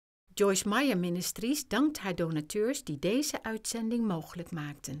Joyce Meyer Ministries dankt haar donateurs die deze uitzending mogelijk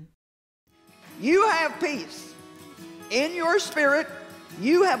maakten. You have peace. In your spirit,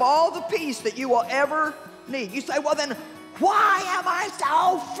 you have all the peace that you will ever need. You say, well then, why am I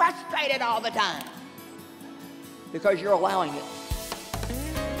so frustrated all the time? Because you're allowing it.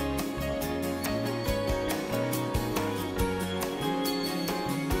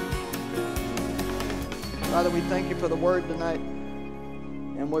 Father, we thank you for the word tonight,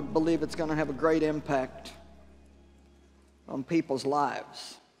 and we believe it's going to have a great impact on people's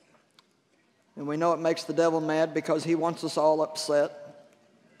lives. And we know it makes the devil mad because he wants us all upset,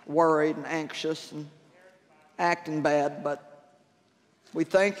 worried and anxious and acting bad. But we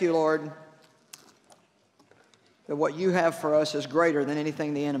thank you, Lord, that what you have for us is greater than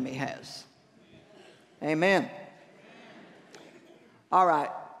anything the enemy has. Amen. All right.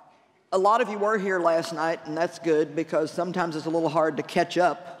 A lot of you were here last night, and that's good because sometimes it's a little hard to catch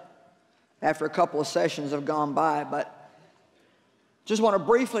up after a couple of sessions have gone by. But just want to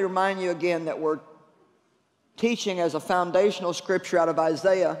briefly remind you again that we're teaching as a foundational scripture out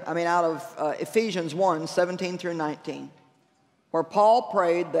of Ephesians 1, 17 through 19, where Paul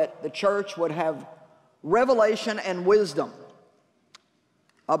prayed that the church would have revelation and wisdom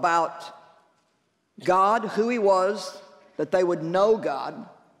about God, who He was, that they would know God,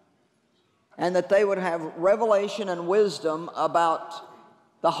 and that they would have revelation and wisdom about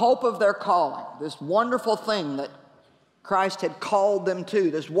the hope of their calling, this wonderful thing that Christ had called them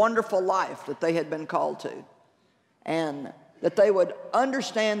to, this wonderful life that they had been called to, and that they would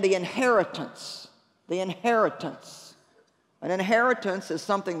understand the inheritance. The inheritance. An inheritance is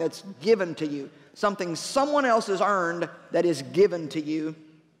something that's given to you, something someone else has earned that is given to you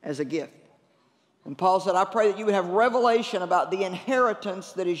as a gift. And Paul said, I pray that you would have revelation about the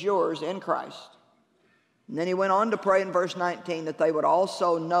inheritance that is yours in Christ. And then he went on to pray in verse 19 that they would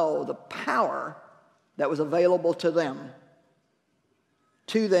also know the power that was available to them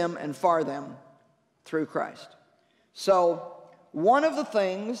and for them through Christ. So one of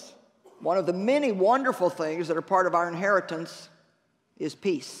the many wonderful things that are part of our inheritance is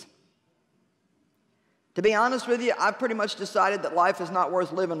peace. To be honest with you, I've pretty much decided that life is not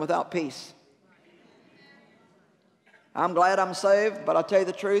worth living without peace. I'm glad I'm saved, but I'll tell you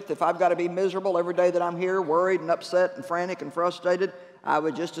the truth, if I've got to be miserable every day that I'm here, worried and upset and frantic and frustrated, I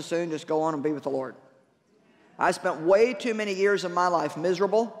would just as soon just go on and be with the Lord. I spent way too many years of my life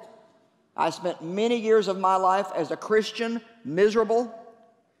miserable. I spent many years of my life as a Christian miserable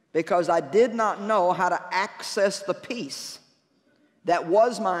because I did not know how to access the peace that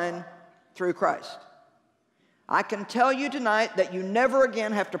was mine through Christ. I can tell you tonight that you never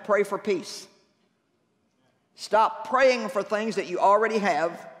again have to pray for peace. Stop praying for things that you already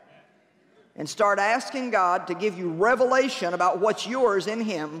have and start asking God to give you revelation about what's yours in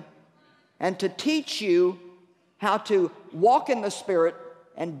Him and to teach you how to walk in the Spirit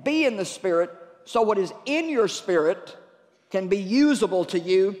and be in the Spirit so what is in your spirit can be usable to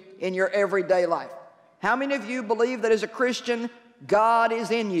you in your everyday life. How many of you believe that as a Christian, God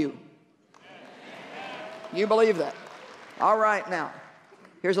is in you? You believe that? All right, now,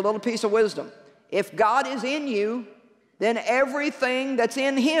 here's a little piece of wisdom. If God is in you, then everything that's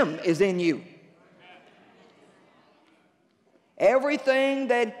in Him is in you. Everything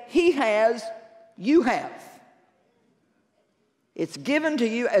that He has, you have. It's given to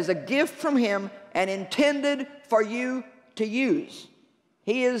you as a gift from Him and intended for you to use.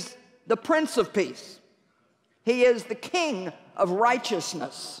 He is the Prince of Peace. He is the King of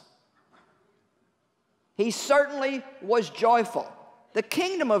righteousness. He certainly was joyful. The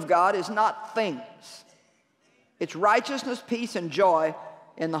kingdom of God is not things. It's righteousness, peace, and joy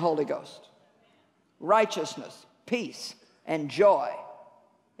in the Holy Ghost. Righteousness, peace, and joy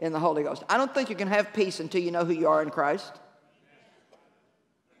in the Holy Ghost. I don't think you can have peace until you know who you are in Christ.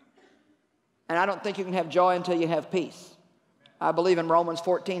 And I don't think you can have joy until you have peace. I believe in Romans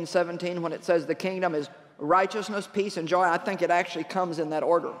 14, 17, when it says the kingdom is righteousness, peace, and joy, I think it actually comes in that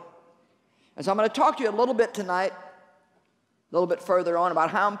order. And so I'm going to talk to you a little bit tonight, a little bit further on, about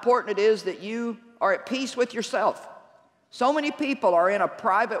how important it is that you are at peace with yourself. So many people are in a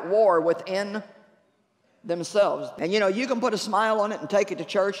private war within themselves. And you know, you can put a smile on it and take it to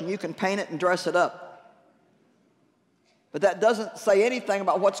church and you can paint it and dress it up. But that doesn't say anything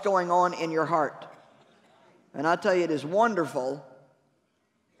about what's going on in your heart. And I tell you, it is wonderful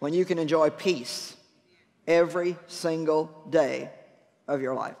when you can enjoy peace every single day of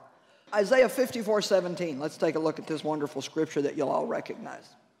your life. Isaiah 54:17. Let's take a look at this wonderful scripture that you'll all recognize.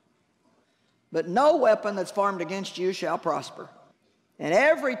 But no weapon that's formed against you shall prosper. And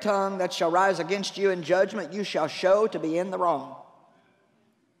every tongue that shall rise against you in judgment you shall show to be in the wrong.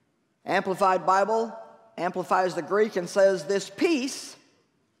 Amplified Bible amplifies the Greek and says, this peace,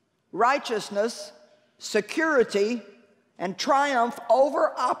 righteousness, security, and triumph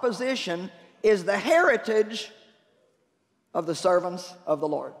over opposition is the heritage of the servants of the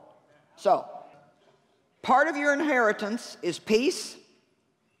Lord. So, part of your inheritance is peace,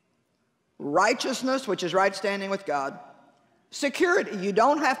 righteousness, which is right standing with God, security. You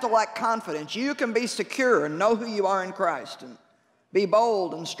don't have to lack confidence. You can be secure and know who you are in Christ, and be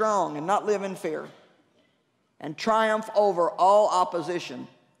bold and strong and not live in fear, and triumph over all opposition.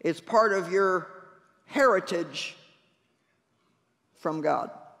 It's part of your heritage from God.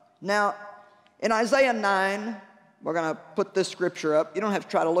 Now, in Isaiah 9, we're going to put this scripture up. You don't have to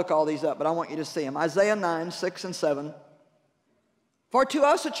try to look all these up, but I want you to see them. Isaiah 9, 6 and 7. For to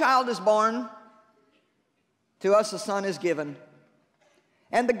us a child is born, to us a son is given,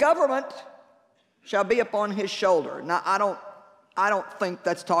 and the government shall be upon his shoulder. Now, I don't think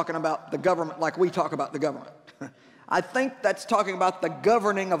that's talking about the government like we talk about the government. I think that's talking about the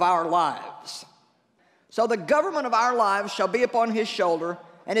governing of our lives. So the government of our lives shall be upon his shoulder,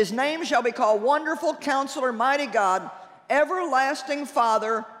 and his name shall be called Wonderful Counselor, Mighty God, Everlasting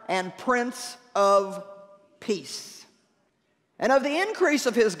Father, and Prince of Peace. And of the increase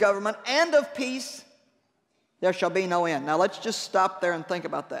of his government and of peace there shall be no end. Now let's just stop there and think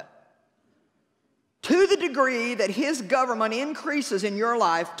about that. To the degree that his government increases in your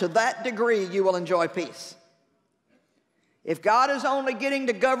life, to that degree you will enjoy peace. If God is only getting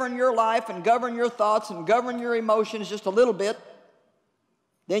to govern your life and govern your thoughts and govern your emotions just a little bit,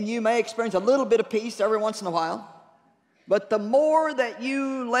 then you may experience a little bit of peace every once in a while. But the more that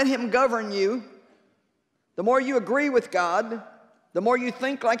you let him govern you, the more you agree with God, the more you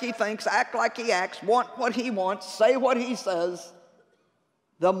think like he thinks, act like he acts, want what he wants, say what he says,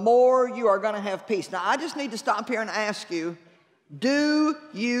 the more you are going to have peace. Now, I just need to stop here and ask you, do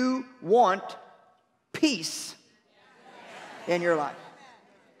you want peace in your life?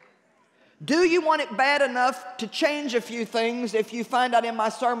 Do you want it bad enough to change a few things if you find out in my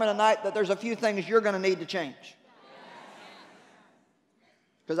sermon tonight that there's a few things you're going to need to change?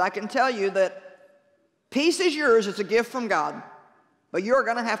 Because I can tell you that peace is yours. It's a gift from God. But you're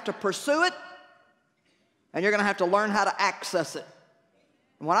going to have to pursue it, and you're going to have to learn how to access it.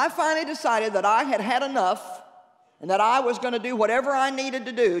 And when I finally decided that I had had enough and that I was going to do whatever I needed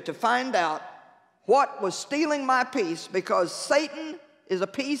to do to find out what was stealing my peace, because Satan is a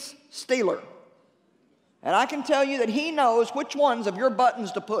peace stealer. And I can tell you that he knows which ones of your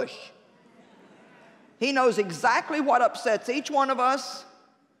buttons to push. He knows exactly what upsets each one of us.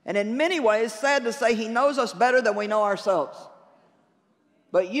 And in many ways, sad to say, he knows us better than we know ourselves.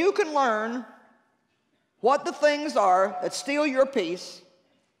 But you can learn what the things are that steal your peace,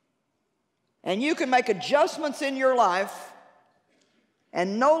 and you can make adjustments in your life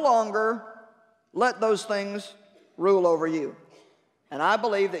and no longer let those things rule over you. And I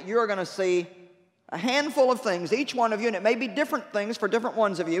believe that you're going to see a handful of things, each one of you, and it may be different things for different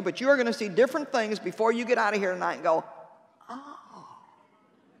ones of you, but you're going to see different things before you get out of here tonight and go, oh.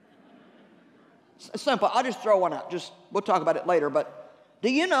 It's simple. I'll just throw one out. We'll talk about it later, but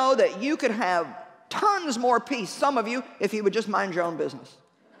do you know that you could have tons more peace, some of you, if you would just mind your own business?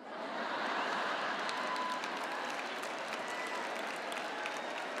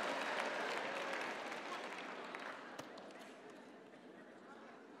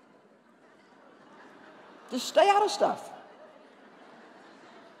 Just stay out of stuff.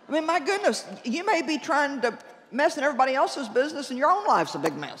 I mean, my goodness, you may be trying to mess in everybody else's business and your own life's a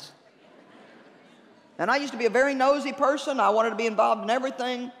big mess. And I used to be a very nosy person. I wanted to be involved in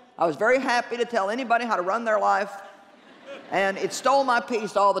everything. I was very happy to tell anybody how to run their life. And it stole my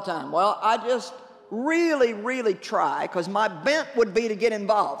peace all the time. Well, I just really, really try, because my bent would be to get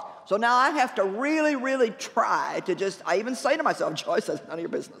involved. So now I have to really, really try to just, I even say to myself, Joyce, that's none of your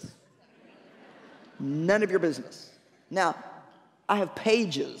business. None of your business. Now, I have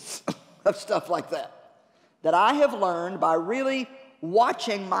pages of stuff like that I have learned by really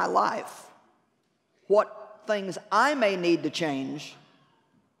watching my life, what things I may need to change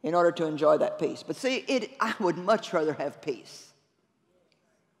in order to enjoy that peace. But see, I would much rather have peace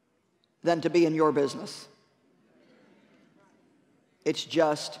than to be in your business. It's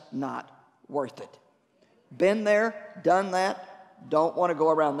just not worth it. Been there, done that, don't want to go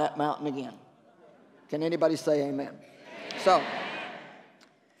around that mountain again. Can anybody say amen? Amen. So,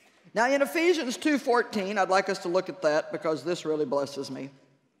 now in Ephesians 2:14, I'd like us to look at that because this really blesses me.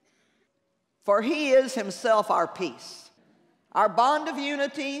 For he is himself our peace, our bond of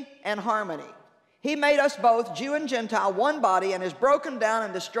unity and harmony. He made us both, Jew and Gentile, one body, and has broken down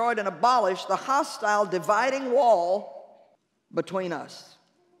and destroyed and abolished the hostile dividing wall between us.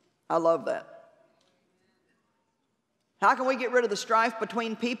 I love that. How can we get rid of the strife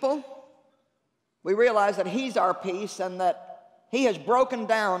between people? We realize that He's our peace and that He has broken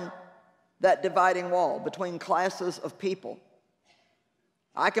down that dividing wall between classes of people.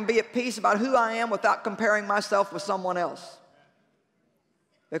 I can be at peace about who I am without comparing myself with someone else,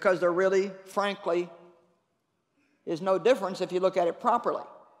 because there really, frankly, is no difference if you look at it properly.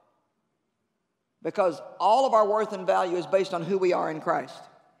 Because all of our worth and value is based on who we are in Christ,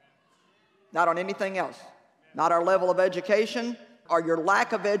 not on anything else. Not our level of education or your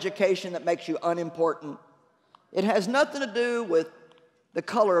lack of education that makes you unimportant. It has nothing to do with the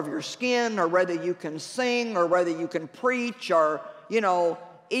color of your skin or whether you can sing or whether you can preach or,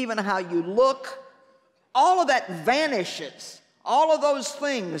 even how you look. All of that vanishes. All of those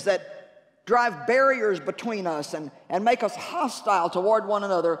things that drive barriers between us and make us hostile toward one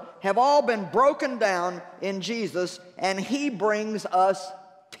another have all been broken down in Jesus, and He brings us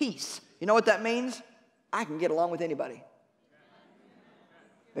peace. You know what that means? I can get along with anybody,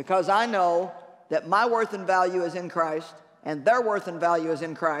 because I know that my worth and value is in Christ and their worth and value is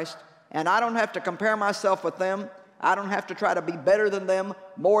in Christ, and I don't have to compare myself with them. I don't have to try to be better than them,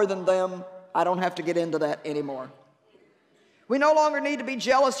 more than them. I don't have to get into that anymore. We no longer need to be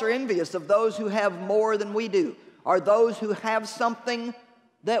jealous or envious of those who have more than we do, or those who have something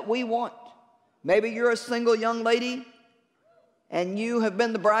that we want. Maybe you're a single young lady and you have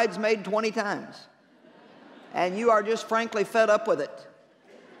been the bridesmaid 20 times. And you are just frankly fed up with it.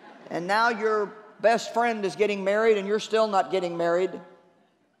 And now your best friend is getting married and you're still not getting married.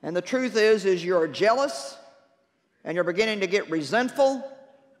 And the truth is you're jealous and you're beginning to get resentful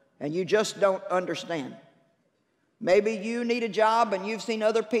and you just don't understand. Maybe you need a job and you've seen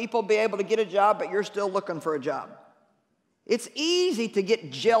other people be able to get a job, but you're still looking for a job. It's easy to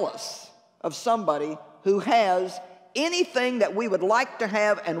get jealous of somebody who has anything that we would like to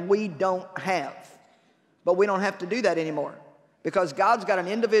have and we don't have. But we don't have to do that anymore, because God's got an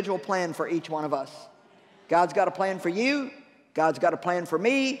individual plan for each one of us. God's got a plan for you. God's got a plan for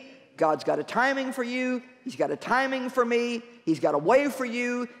me. God's got a timing for you. He's got a timing for me. He's got a way for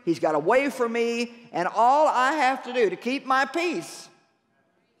you. He's got a way for me. And all I have to do to keep my peace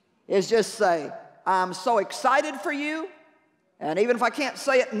is just say, I'm so excited for you. And even if I can't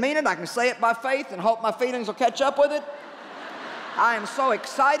say it and mean it, I can say it by faith and hope my feelings will catch up with it. I am so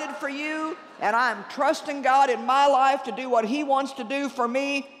excited for you, and I am trusting God in my life to do what He wants to do for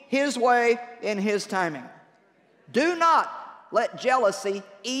me, His way, in His timing. Do not let jealousy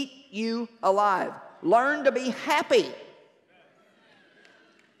eat you alive. Learn to be happy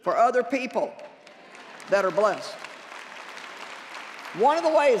for other people that are blessed. One of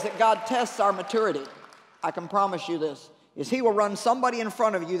the ways that God tests our maturity, I can promise you this, is He will run somebody in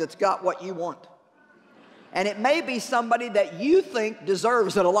front of you that's got what you want. And it may be somebody that you think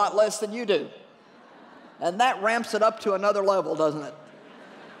deserves it a lot less than you do. And that ramps it up to another level, doesn't it?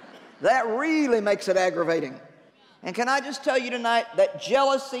 That really makes it aggravating. And can I just tell you tonight that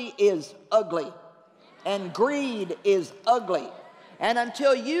jealousy is ugly and greed is ugly. And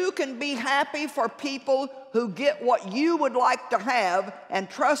until you can be happy for people who get what you would like to have and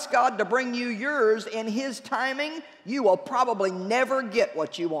trust God to bring you yours in His timing, you will probably never get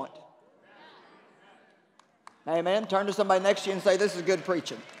what you want. Amen. Turn to somebody next to you and say, this is good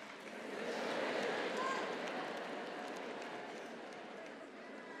preaching.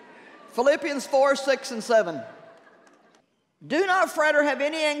 Philippians 4, 6, and 7. Do not fret or have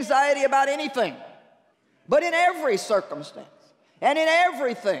any anxiety about anything, but in every circumstance and in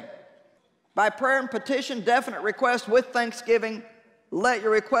everything, by prayer and petition, definite request with thanksgiving, let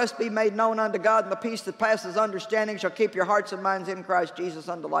your request be made known unto God, and the peace that passes understanding shall keep your hearts and minds in Christ Jesus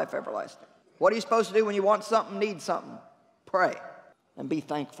unto life everlasting. What are you supposed to do when you want something, need something? Pray and be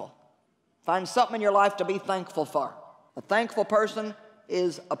thankful. Find something in your life to be thankful for. A thankful person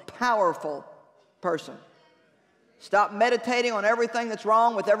is a powerful person. Stop meditating on everything that's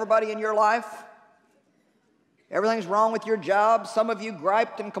wrong with everybody in your life. Everything's wrong with your job. Some of you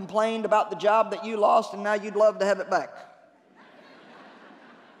griped and complained about the job that you lost, and now you'd love to have it back.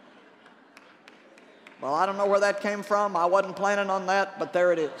 Well, I don't know where that came from. I wasn't planning on that, but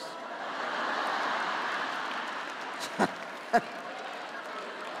there it is.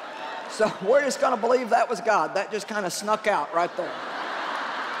 So we're just going to believe that was God. That just kind of snuck out right there.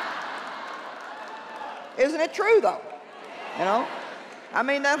 Isn't it true, though? You know? I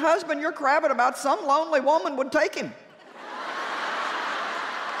mean, that husband you're crabbing about, some lonely woman would take him.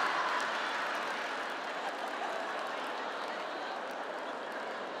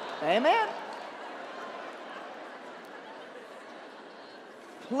 Amen.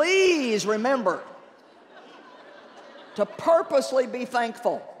 Please remember to purposely be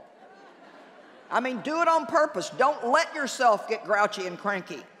thankful I mean, do it on purpose. Don't let yourself get grouchy and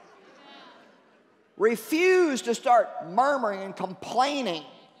cranky. Refuse to start murmuring and complaining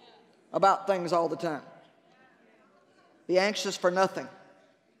about things all the time. Be anxious for nothing.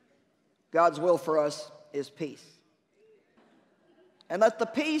 God's will for us is peace. And let the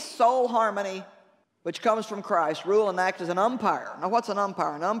peace, soul harmony, which comes from Christ, rule and act as an umpire. Now, what's an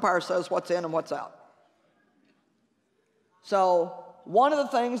umpire? An umpire says what's in and what's out. So, one of the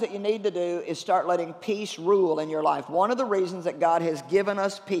things that you need to do is start letting peace rule in your life. One of the reasons that God has given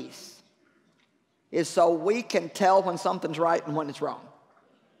us peace is so we can tell when something's right and when it's wrong.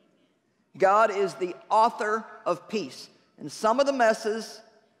 God is the author of peace. And some of the messes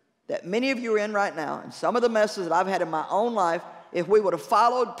that many of you are in right now, and some of the messes that I've had in my own life, if we would have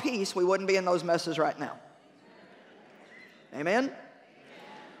followed peace, we wouldn't be in those messes right now. Amen?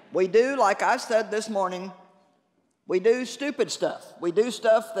 We do, like I said this morning, we do stupid stuff. We do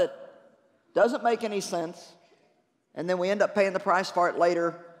stuff that doesn't make any sense, and then we end up paying the price for it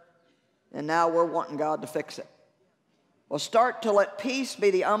later, and now we're wanting God to fix it. Well, start to let peace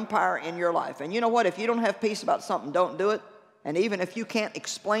be the umpire in your life. And you know what? If you don't have peace about something, don't do it. And even if you can't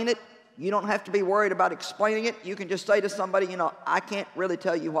explain it, you don't have to be worried about explaining it. You can just say to somebody, you know, I can't really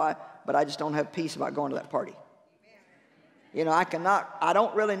tell you why, but I just don't have peace about going to that party. You know, I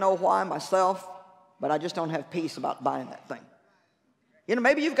don't really know why myself, but I just don't have peace about buying that thing. You know,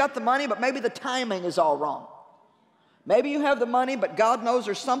 maybe you've got the money, but maybe the timing is all wrong. Maybe you have the money, but God knows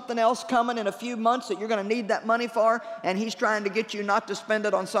there's something else coming in a few months that you're going to need that money for, and He's trying to get you not to spend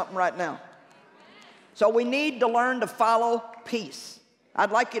it on something right now. So we need to learn to follow peace.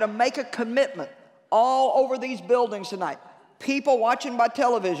 I'd like you to make a commitment all over these buildings tonight. People watching by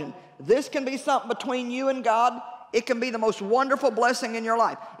television, this can be something between you and God. It can be the most wonderful blessing in your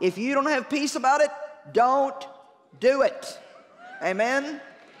life. If you don't have peace about it, don't do it. Amen?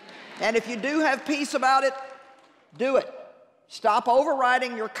 And if you do have peace about it, do it. Stop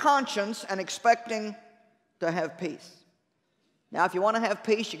overriding your conscience and expecting to have peace. Now, if you want to have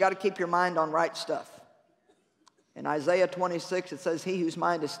peace, you got to keep your mind on right stuff. In Isaiah 26, it says, "He whose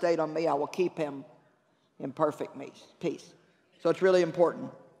mind is stayed on me, I will keep him in perfect peace." So it's really important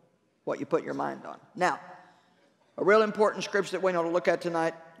what you put your mind on. Now, a real important scripture that we want to look at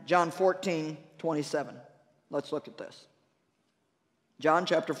tonight, John 14:27. Let's look at this. John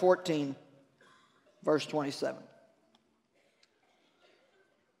chapter 14, verse 27.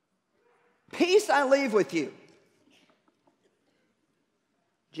 "Peace I leave with you."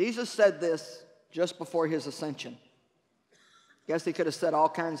 Jesus said this just before His ascension. Guess He could have said all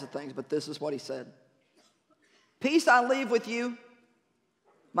kinds of things, but this is what He said. "Peace I leave with you.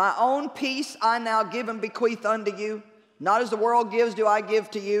 My own peace I now give and bequeath unto you. Not as the world gives do I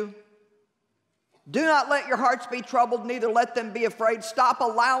give to you. Do not let your hearts be troubled, neither let them be afraid. Stop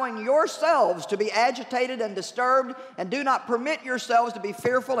allowing yourselves to be agitated and disturbed, and do not permit yourselves to be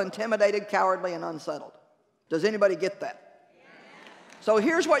fearful, intimidated, cowardly, and unsettled." Does anybody get that? So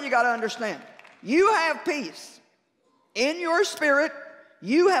here's what you got to understand. You have peace. In your spirit,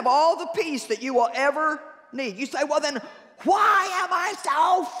 you have all the peace that you will ever need. You say, well then, why am I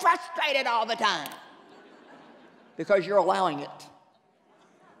so frustrated all the time? Because you're allowing it.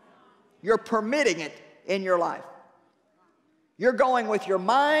 You're permitting it in your life. You're going with your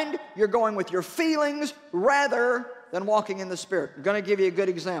mind, you're going with your feelings, rather than walking in the Spirit. I'm going to give you a good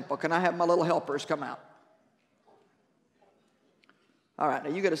example. Can I have my little helpers come out? All right,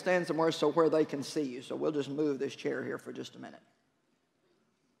 now you got to stand somewhere so where they can see you. So we'll just move this chair here for just a minute.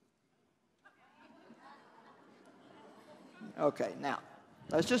 Okay, now,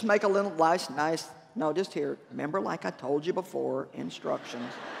 let's just make a little nice, no, just here. Remember, like I told you before,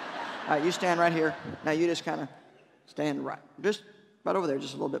 instructions. All right, you stand right here. Now you just kind of stand just right over there,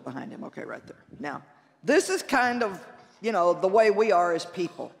 just a little bit behind him. Okay, right there. Now, this is kind of, you know, the way we are as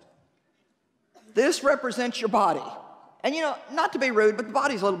people. This represents your body. And, you know, not to be rude, but the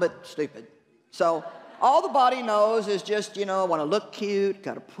body's a little bit stupid. So all the body knows is just, you know, I want to look cute,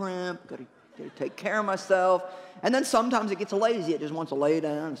 got to primp, got to take care of myself. And then sometimes it gets lazy. It just wants to lay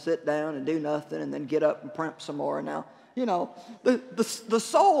down and sit down and do nothing and then get up and primp some more. Now, you know, the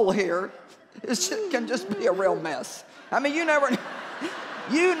soul here can just be a real mess. I mean, you never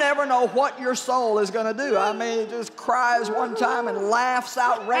know what your soul is going to do. I mean, it just cries one time and laughs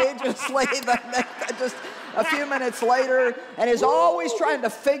outrageously just a few minutes later, and is always trying to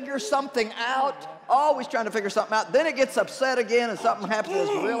figure something out, Then it gets upset again, and something happens, it's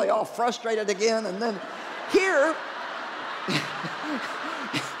really all frustrated again, and then here,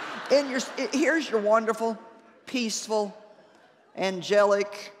 here's your wonderful, peaceful,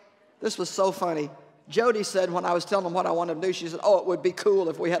 angelic. This was so funny. Jody said when I was telling them what I wanted to do, she said, oh, it would be cool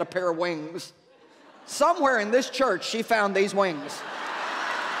if we had a pair of wings. Somewhere in this church, she found these wings.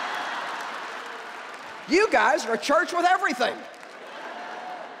 You guys are a church with everything.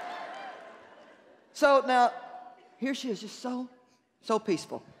 So now, here she is, just so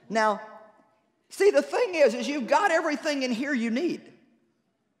peaceful. Now, see, the thing is you've got everything in here you need.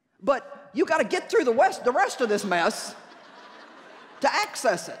 But you got to get through the rest of this mess to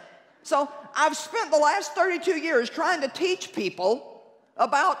access it. So I've spent the last 32 years trying to teach people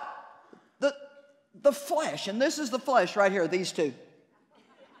about the flesh. And this is the flesh right here, these two.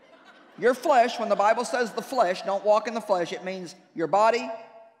 Your flesh, when the Bible says the flesh, don't walk in the flesh, it means your body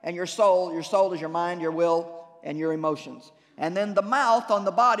and your soul. Your soul is your mind, your will, and your emotions. And then the mouth on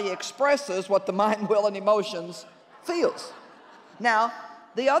the body expresses what the mind, will, and emotions feels. Now,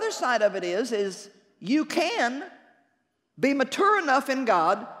 the other side of it is you can be mature enough in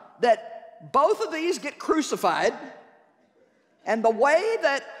God that both of these get crucified, and the way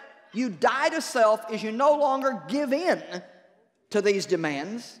that you die to self is you no longer give in to these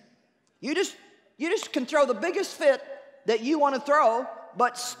demands. You just can throw the biggest fit that you want to throw,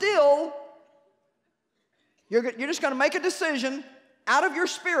 but still you're just going to make a decision out of your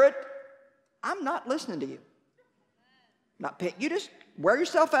spirit. I'm not listening to you. You just wear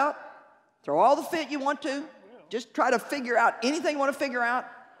yourself out, throw all the fit you want to, just try to figure out anything you want to figure out.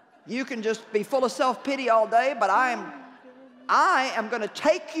 You can just be full of self-pity all day, but I am going to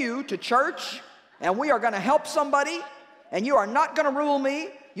take you to church, and we are going to help somebody, and you are not going to rule me.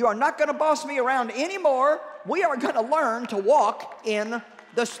 You are not going to boss me around anymore. We are going to learn to walk in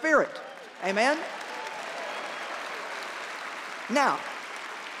the Spirit. Amen? Now,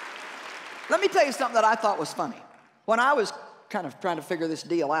 let me tell you something that I thought was funny. When I was kind of trying to figure this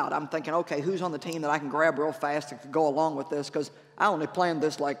deal out, I'm thinking, okay, who's on the team that I can grab real fast and go along with this? Because I only planned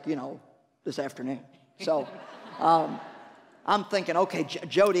this like, this afternoon. So I'm thinking, okay,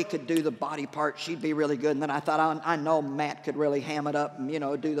 Jody could do the body part. She'd be really good. And then I thought, I know Matt could really ham it up and,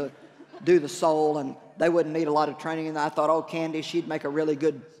 do the soul, and they wouldn't need a lot of training. And I thought, oh, Candy, she'd make a really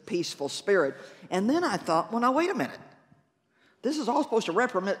good, peaceful spirit. And then I thought, well, now, wait a minute. This is all supposed to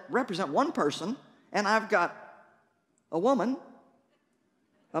represent one person, and I've got a woman,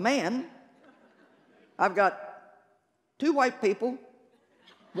 a man, I've got 2 white people,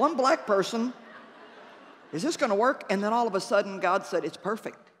 1 black person. Is this going to work? And then all of a sudden, God said, it's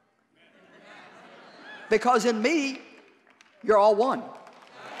perfect. Because in me, you're all one.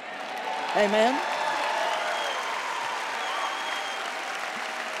 Amen?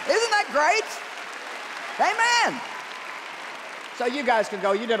 Isn't that great? Amen. So you guys can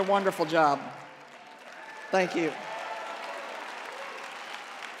go. You did a wonderful job. Thank you.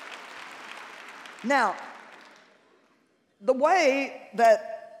 Now, the way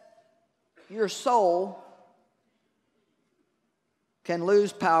that your soul can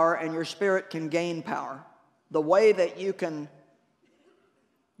lose power and your spirit can gain power, the way that you can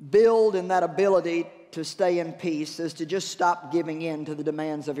build in that ability to stay in peace is to just stop giving in to the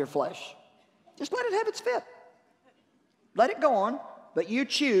demands of your flesh. Just let it have its fit. Let it go on, but you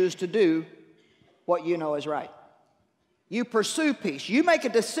choose to do what you know is right. You pursue peace. You make a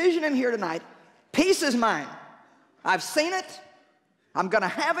decision in here tonight. Peace is mine. I've seen it. I'm going to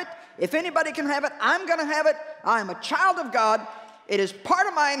have it. If anybody can have it, I'm going to have it. I am a child of God. It is part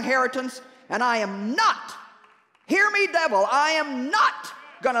of my inheritance, and I am not, hear me, devil, I am not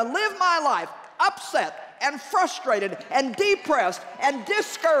going to live my life upset and frustrated and depressed and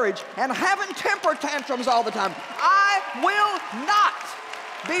discouraged and having temper tantrums all the time. I will not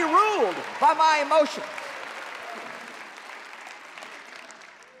be ruled by my emotions.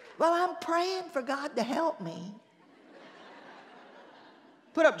 Well, I'm praying for God to help me.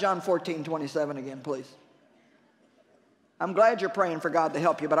 Put up John 14:27 again, please. I'm glad you're praying for God to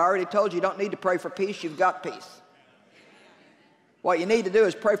help you, but I already told you you don't need to pray for peace. You've got peace. What you need to do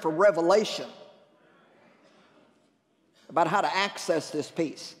is pray for revelation about how to access this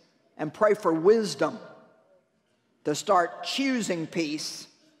peace, and pray for wisdom to start choosing peace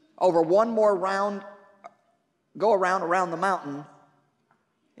over one more round, go around the mountain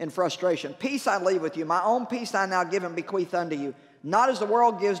in frustration. Peace I leave with you. My own peace I now give and bequeath unto you. Not as the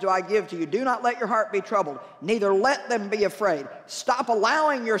world gives do I give to you. Do not let your heart be troubled, neither let them be afraid. Stop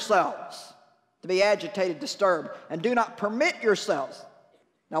allowing yourselves to be agitated, disturbed, and do not permit yourselves.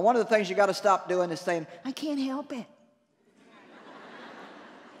 Now, one of the things you got to stop doing is saying, I can't help it.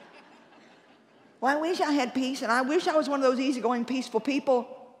 Well, I wish I had peace, and I wish I was one of those easygoing, peaceful people.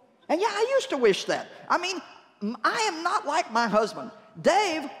 And yeah, I used to wish that. I mean, I am not like my husband.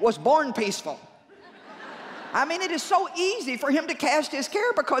 Dave was born peaceful. I mean, it is so easy for him to cast his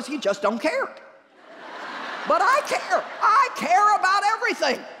care because he just don't care. But I care. I care about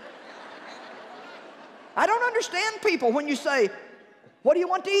everything. I don't understand people when you say, what do you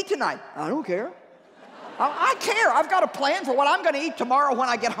want to eat tonight? I don't care. I care. I've got a plan for what I'm going to eat tomorrow when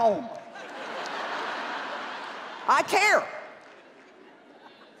I get home. I care.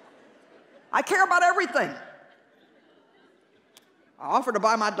 I care about everything. I offered to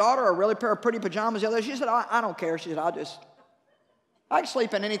buy my daughter a really pair of pretty pajamas the other day. She said, I don't care. She said, I can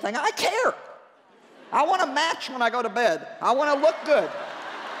sleep in anything. I care. I want to match when I go to bed. I want to look good.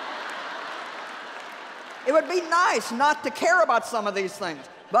 It would be nice not to care about some of these things,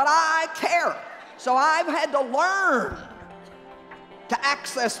 but I care. So I've had to learn to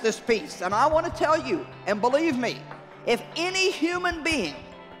access this peace. And I want to tell you, and believe me, if any human being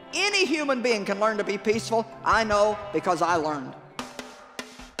can learn to be peaceful, I know because I learned.